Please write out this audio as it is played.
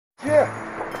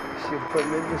Shit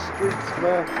from in the streets,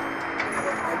 man.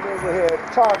 I'm over here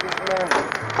at Target, man.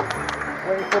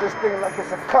 Waiting for this thing like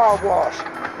it's a car wash.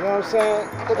 You know what I'm saying?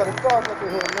 They got a dog up in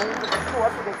here, man. Oh, I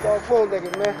think a dog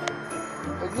four-legged, man.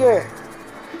 But yeah,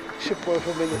 shit boy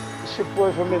from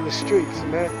in the streets,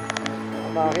 man.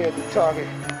 I'm out here at the Target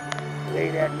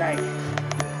late at night,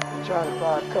 trying to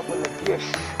buy a couple of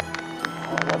gifts.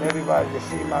 I want everybody to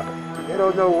see they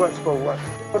don't know what's for what.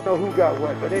 They don't know who got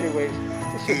what, but anyways,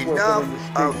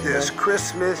 enough of this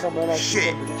Christmas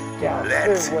shit.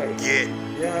 Let's get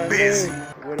busy.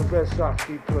 Where the Red Sox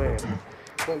keep playing.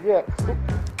 But yeah,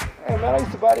 hey man, I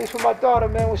used to buy these for my daughter,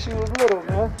 man, when she was little,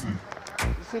 man.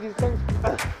 You see these things?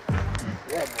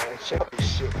 Yeah, man, check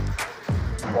this shit.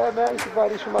 Yeah, man, I used to buy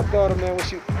these for my daughter, man, when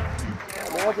she... Yeah,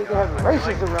 man, I think they have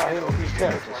races around here with these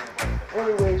characters.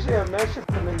 Anyways, yeah, man, shit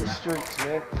from in the streets,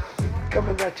 man.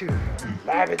 Coming at you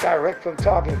live and direct from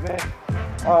Target, man.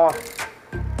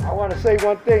 I want to say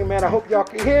one thing, man. I hope y'all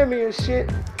can hear me and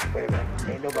shit. Wait a minute,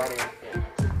 ain't nobody in here.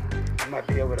 I might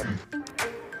be able to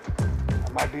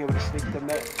sneak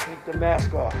the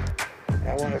mask off. And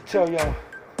I want to tell y'all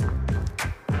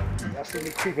see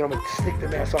me creeping, I'm gonna sneak the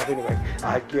mask off anyway.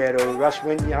 I get a rush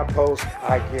when y'all post.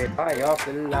 I get high off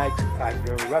the lights. I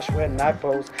get a rush when I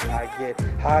post. I get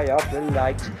high off the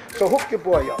lights. So hook your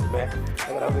boy up, man.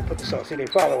 I'm gonna put this on. See, they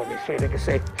following me so they can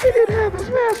say, he didn't have his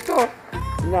mask off.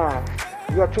 Nah,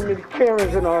 you got too many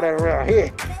Karens and all that around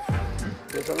here.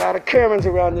 There's a lot of Karens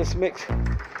around this mix.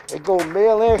 They go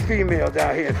male and female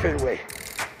down here in Fenway.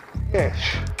 Yeah,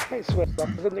 I ain't sweating up,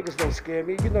 because the niggas don't scare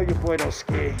me. You know your boy don't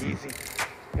scare you easy.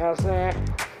 You know what I'm saying?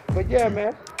 But yeah,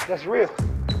 man, that's real.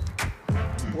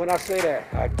 When I say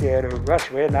that, I get a rush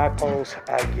when I post.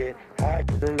 I get high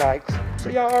likes. So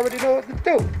y'all already know what to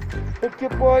do. Hook your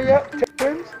boy up, tell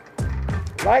friends,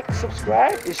 like,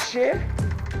 subscribe, and share.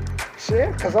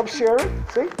 Share, because I'm sharing.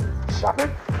 See?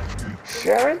 Shopping,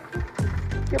 sharing.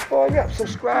 Hook your boy up,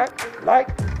 subscribe, like,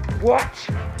 watch.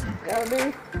 You know what I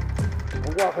mean?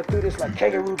 I'm walking through this like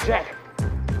Kangaroo Jack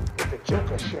with the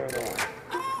Joker shirt on.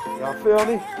 Y'all feel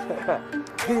me?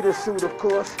 Adidas suit, of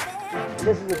course.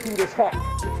 This is Adidas hat.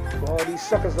 For all these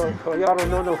suckers, y'all don't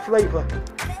know no flavor.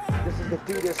 This is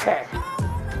Adidas hat.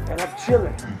 And I'm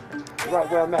chilling right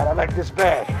where I'm at. I like this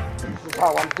bag. This is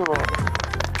how I'm doing it.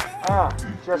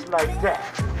 Just like that.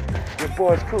 Your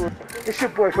boy's cool. It's your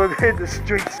boy from in the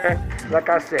streets, man. Like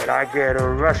I said, I get a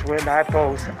rush when I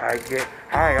post. I get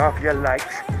high off your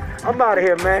likes. I'm out of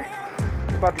here, man.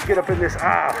 I'm about to get up in this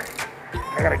aisle.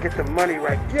 I gotta get the money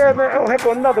right. Yeah, man. Oh, heck,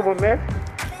 another one, man.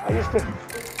 I used to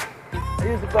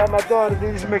buy my daughter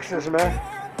these mixes, man.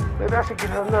 Maybe I should get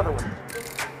her another one.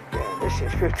 Yeah, this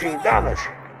shit's $15.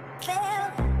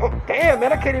 Oh, damn,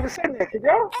 man. I can't even send that, can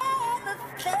y'all?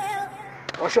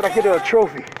 Or should I get her a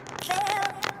trophy?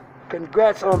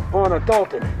 Congrats on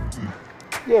adulting.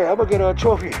 Yeah, I'm gonna get her a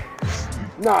trophy.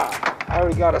 Nah, I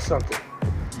already got her something.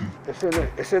 It's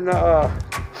in the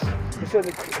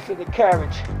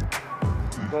carriage.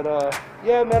 But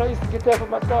yeah, man, I used to get that for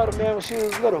my daughter, man, when she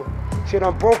was little. She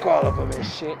done broke all of them and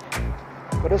shit.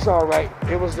 But it's all right.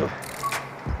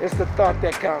 It's the thought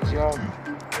that counts, y'all.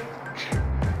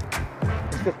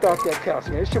 It's the thought that counts,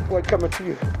 man. It's your boy coming to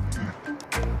you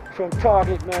from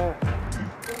Target, man.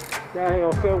 Down here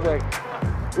on Fenway.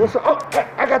 What's up? Oh,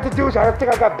 I got the dudes. I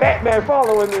think I got Batman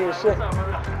following me and shit.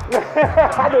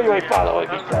 I know you ain't following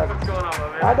me, cuz.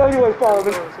 I know you ain't following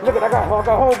me. Look at I got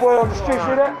homeboy on the street,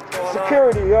 see that?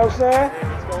 Security, you know what I'm saying?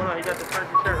 What's going on? He got the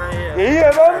perfect shirt right here.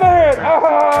 Yeah, my man.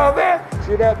 Oh, man.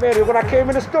 See that, man? When I came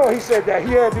in the store, he said that.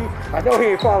 He had me. I know he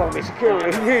ain't following me.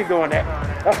 Security, he ain't doing that.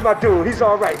 That's my dude. He's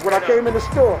all right. When I came in the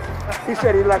store, he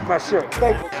said he liked my shirt.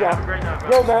 Thank you, Shop.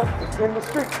 Yo, man, it's in the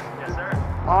streets. Yes, sir.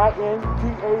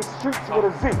 INTA streets with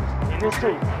a Z. You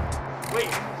see?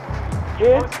 Wait.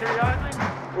 You post periodically?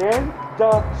 In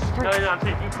the streets. No, I'm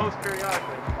saying you post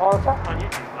periodically. All the time? On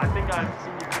YouTube. I think I've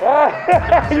seen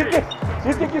you.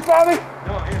 You think you saw me?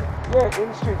 No, yeah. Yeah, in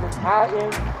the streets. It's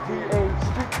INTA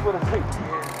streets with a Z.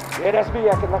 Yeah, that's me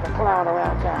acting like a clown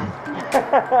around town.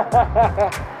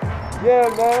 Yeah,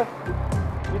 man.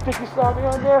 You think you saw me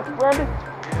on there, Brandon?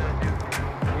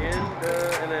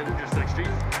 Yeah, and then just like streets.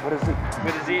 With a Z.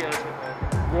 With a Z.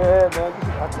 Yeah, man.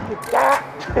 I think you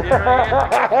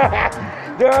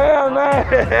there I am, man.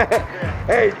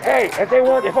 Hey,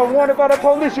 if I'm wanted by the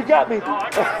police, you got me.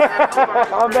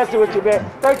 I'm messing with you, man.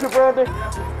 Thank you, Brandon.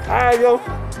 All right, yo.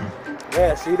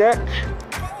 Yeah, see that?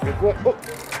 Oh,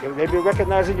 they be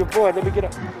recognizing your boy. Let me get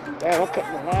up. Damn, I'm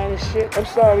cutting the line and shit. I'm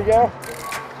sorry, y'all.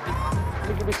 Let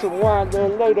me give me some wine a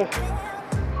little later.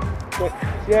 But,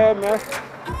 yeah, man.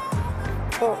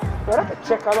 Oh, man, I can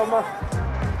check out on my...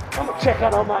 I'm gonna check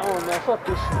out on my own, man. Fuck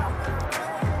this shit.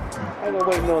 I ain't gonna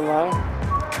wait no line.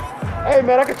 Hey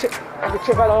man, I can check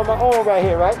out on my own right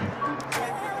here, right?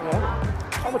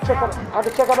 Yeah. I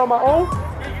can check out on my own?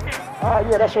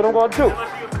 Yeah, that's what I'm gonna do.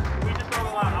 We just don't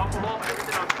allow alcohol,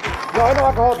 everything else. No, I know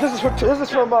alcohol. This is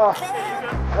from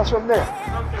that's from there.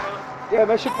 Yeah,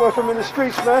 man, your boy from in the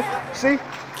streets, man. See?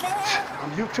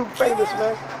 I'm YouTube famous,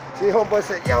 man. See, homeboy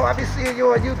said, yo, I be seeing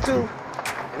you on YouTube.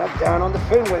 And I'm down on the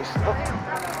Fenway style.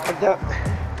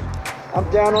 I'm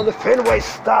down on the Fenway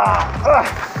style.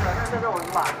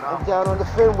 I'm down on the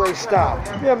Fenway style.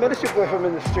 Yeah, man, it's your boy from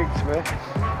in the streets, man.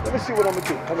 Let me see what I'm gonna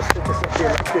do. I'm gonna set this up here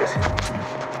like this.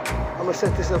 I'm gonna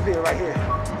set this up here right here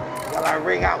while I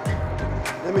ring out.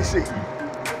 Let me see.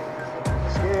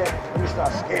 Scan. Let me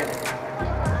start scanning.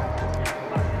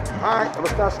 All right, I'm gonna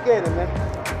start scanning, man.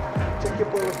 Check your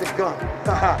boy with the gun.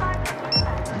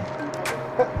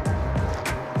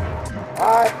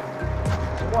 All right,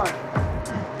 one.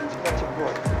 Check your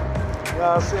boy. You know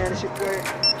what I'm saying? It's your boy.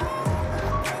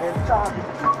 And Target.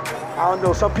 I don't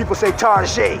know. Some people say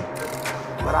Target,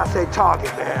 but I say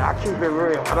Target, man. I keep it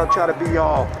real. I don't try to be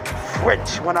all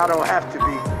French when I don't have to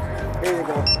be. Here you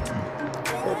go.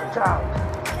 Paper towel.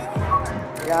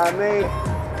 You know what I mean?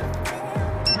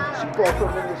 She brought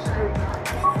them in the street.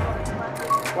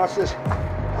 Watch this.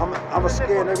 I'm a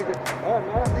scan everything. Hey,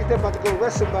 man, I think they're about to go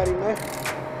arrest somebody, man.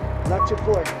 Not your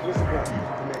boy. Where's the gun?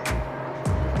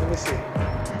 Let me see.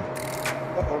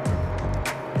 Uh-oh.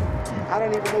 I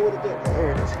don't even know what it did. Oh,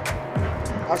 here it is.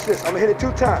 Watch this. I'm gonna hit it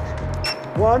 2 times.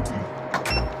 1,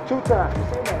 2 times. You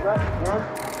seen that, right?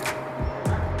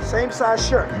 1. Same size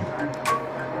shirt.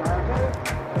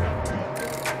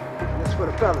 This for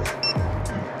the fellas.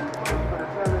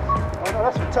 Oh no,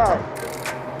 that's for Tara.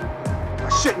 I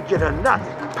shouldn't get her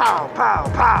nothing. Pow, pow,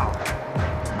 pow.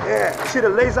 Yeah, see the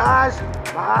laser eyes?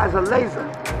 My eyes are laser.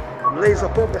 I'm laser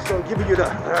focused on giving you the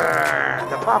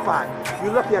Popeye.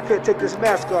 You lucky I can't take this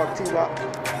mask off, T-Rock.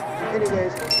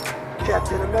 Anyways,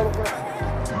 Captain America.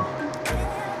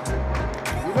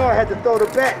 You know I had to throw the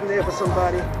bat in there for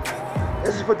somebody.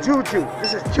 This is for Juju.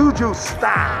 This is Juju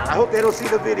style. I hope they don't see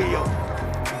the video.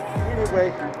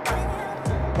 Anyway,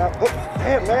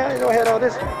 damn man, I didn't know I had all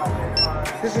this.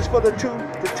 This is for the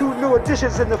two new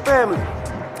additions in the family.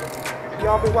 If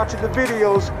y'all been watching the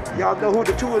videos, y'all know who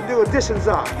the 2 new additions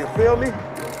are. You feel me?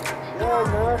 Yeah,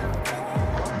 man.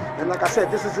 And like I said,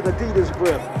 this is an Adidas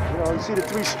brim. You know, you see the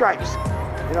 3 stripes.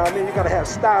 You know what I mean? You gotta have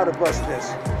style to bust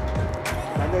this.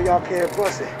 I know y'all can't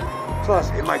bust it.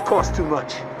 Plus, it might cost too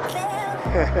much.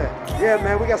 Yeah,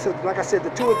 man, we got some, like I said,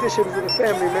 the 2 additions in the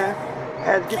family, man. I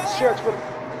had to get the shirts for the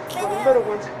little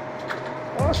ones.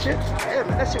 Oh, shit. Yeah,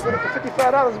 man, that shit went up to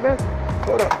 $55, man.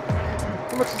 Hold up.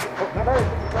 How much is it? Oh, now that is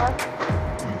 55.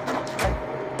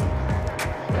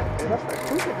 Yeah, that's like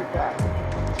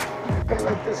 $255. Pay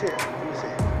like this here. Let me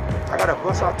see. I gotta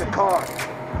bust out the card.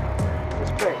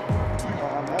 Let's pay. I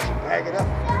should bag it up.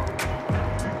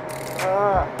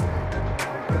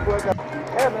 The boy got,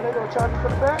 yeah, man, they gonna charge me for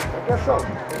the bag? I guess so. Let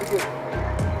me get it.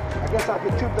 I guess I'll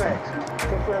get 2 bags.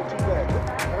 Confirm 2 bags.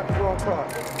 I got the wrong card.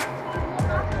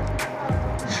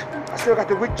 I still got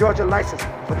the weak Georgia license,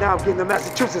 but now I'm getting the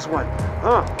Massachusetts one.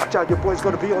 Watch out, your boy's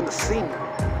gonna be on the scene.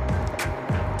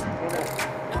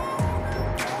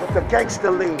 With the gangster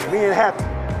lean, me and Happy. I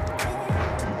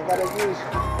gotta use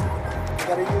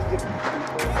the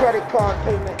credit card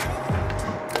payment.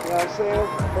 You know what I'm saying?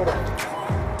 Hold on.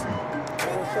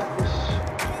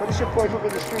 But it's your boy from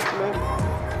in the streets, man.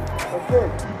 Again,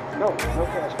 no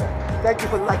cash back. Thank you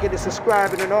for liking and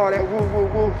subscribing and all that woo woo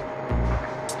woo.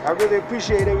 I really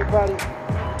appreciate everybody.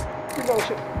 You know,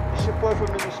 it's your boy from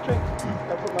in the streets.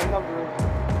 I put my number in.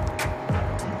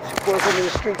 It's your boy from in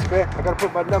the streets, man. I gotta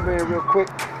put my number in real quick.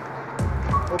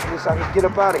 Hopefully so I can get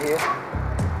up out of here.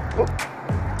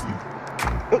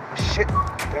 Oh, shit. I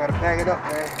gotta bag it up,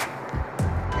 man.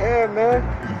 Yeah, man.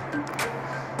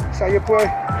 That's how your boy.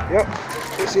 Yep.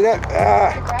 You see that?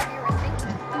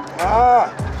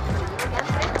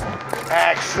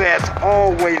 Access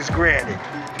always granted.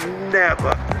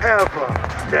 Never, ever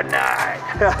denied.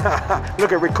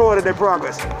 Look at recording in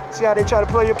progress. See how they try to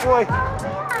play your boy?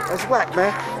 That's whack,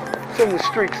 man. It's in the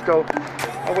streets, though.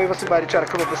 I wait for somebody to try to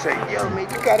come up and say, yo, man,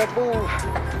 you gotta move.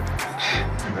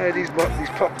 Man, these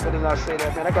punks better not say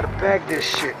that, man. I gotta bag this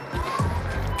shit.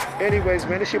 Anyways,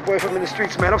 man, it's your boy from in the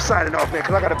streets, man. I'm signing off, man,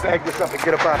 because I got to bag this up and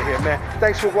get up out of here, man.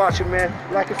 Thanks for watching, man.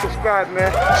 Like and subscribe,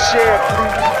 man. Share,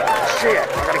 please. Share.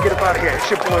 I got to get up out of here. It's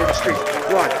your boy in the streets.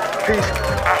 1. Peace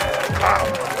out.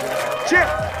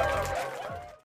 Cheers.